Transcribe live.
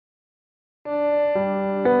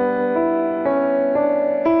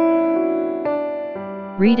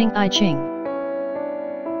Reading I-Ching.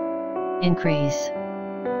 Increase.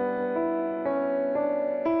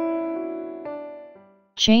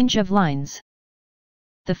 Change of lines.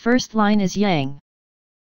 The first line is Yang.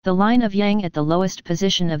 The line of Yang at the lowest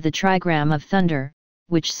position of the trigram of thunder,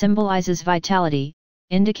 which symbolizes vitality,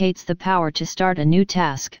 indicates the power to start a new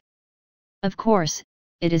task. Of course,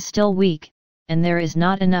 it is still weak, and there is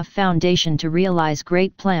not enough foundation to realize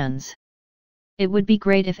great plans. It would be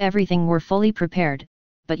great if everything were fully prepared,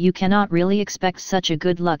 but you cannot really expect such a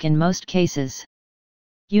good luck in most cases.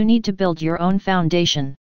 You need to build your own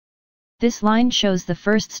foundation. This line shows the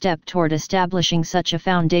first step toward establishing such a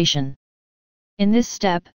foundation. In this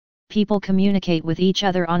step, people communicate with each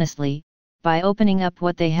other honestly, by opening up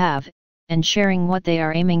what they have, and sharing what they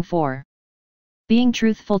are aiming for. Being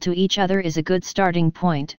truthful to each other is a good starting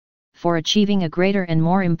point, for achieving a greater and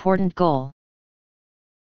more important goal.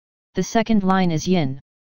 The second line is Yin.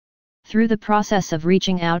 Through the process of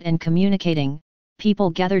reaching out and communicating, people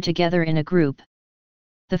gather together in a group.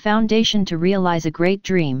 The foundation to realize a great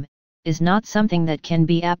dream is not something that can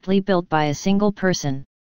be aptly built by a single person.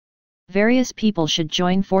 Various people should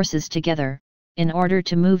join forces together, in order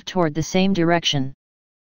to move toward the same direction.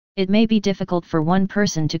 It may be difficult for one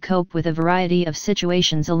person to cope with a variety of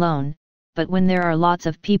situations alone, but when there are lots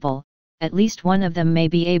of people, at least one of them may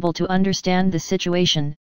be able to understand the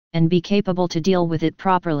situation, and be capable to deal with it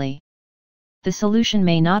properly. The solution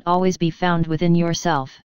may not always be found within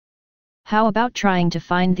yourself. How about trying to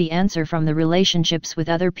find the answer from the relationships with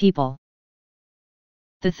other people?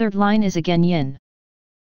 The third line is again Yin.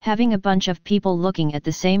 Having a bunch of people looking at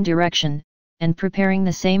the same direction, and preparing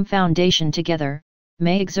the same foundation together,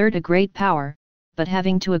 may exert a great power, but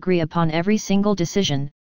having to agree upon every single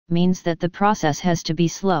decision, means that the process has to be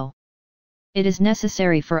slow. It is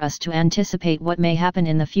necessary for us to anticipate what may happen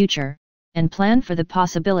in the future, and plan for the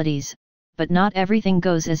possibilities, but not everything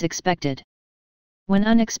goes as expected. When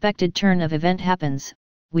unexpected turn of event happens,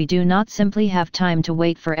 we do not simply have time to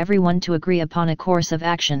wait for everyone to agree upon a course of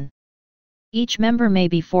action. Each member may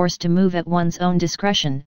be forced to move at one's own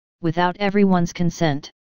discretion, without everyone's consent.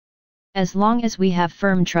 As long as we have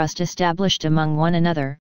firm trust established among one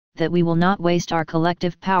another, that we will not waste our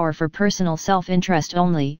collective power for personal self-interest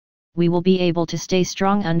only, we will be able to stay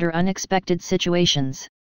strong under unexpected situations.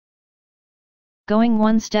 Going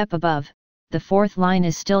one step above, the fourth line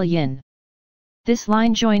is still Yin. This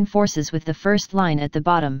line joins forces with the first line at the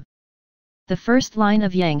bottom. The first line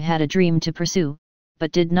of Yang had a dream to pursue,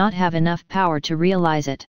 but did not have enough power to realize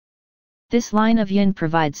it. This line of Yin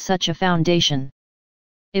provides such a foundation.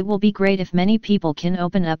 It will be great if many people can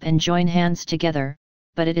open up and join hands together,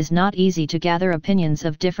 but it is not easy to gather opinions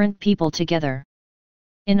of different people together.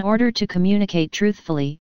 In order to communicate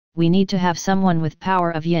truthfully, we need to have someone with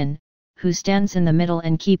power of Yin, who stands in the middle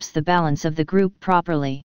and keeps the balance of the group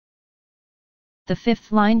properly. The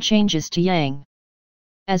fifth line changes to Yang.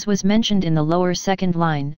 As was mentioned in the lower second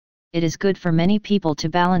line, it is good for many people to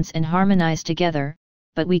balance and harmonize together,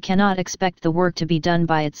 but we cannot expect the work to be done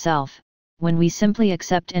by itself, when we simply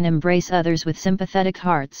accept and embrace others with sympathetic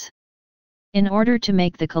hearts. In order to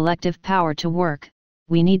make the collective power to work,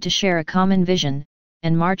 we need to share a common vision,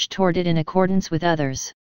 and march toward it in accordance with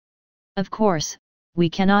others. Of course, we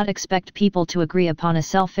cannot expect people to agree upon a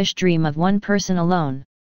selfish dream of one person alone.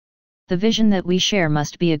 The vision that we share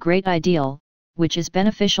must be a great ideal, which is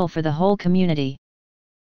beneficial for the whole community.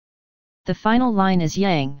 The final line is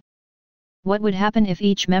Yang. What would happen if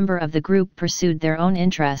each member of the group pursued their own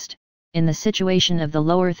interest, in the situation of the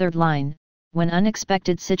lower third line, when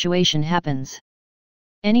unexpected situation happens?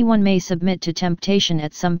 Anyone may submit to temptation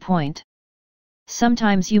at some point.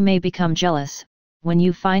 Sometimes you may become jealous, when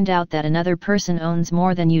you find out that another person owns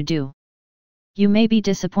more than you do. You may be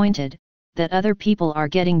disappointed, that other people are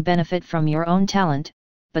getting benefit from your own talent,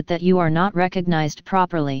 but that you are not recognized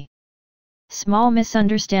properly. Small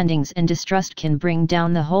misunderstandings and distrust can bring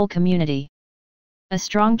down the whole community. A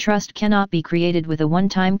strong trust cannot be created with a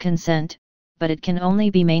one-time consent, but it can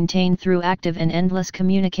only be maintained through active and endless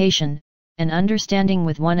communication, and understanding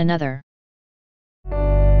with one another.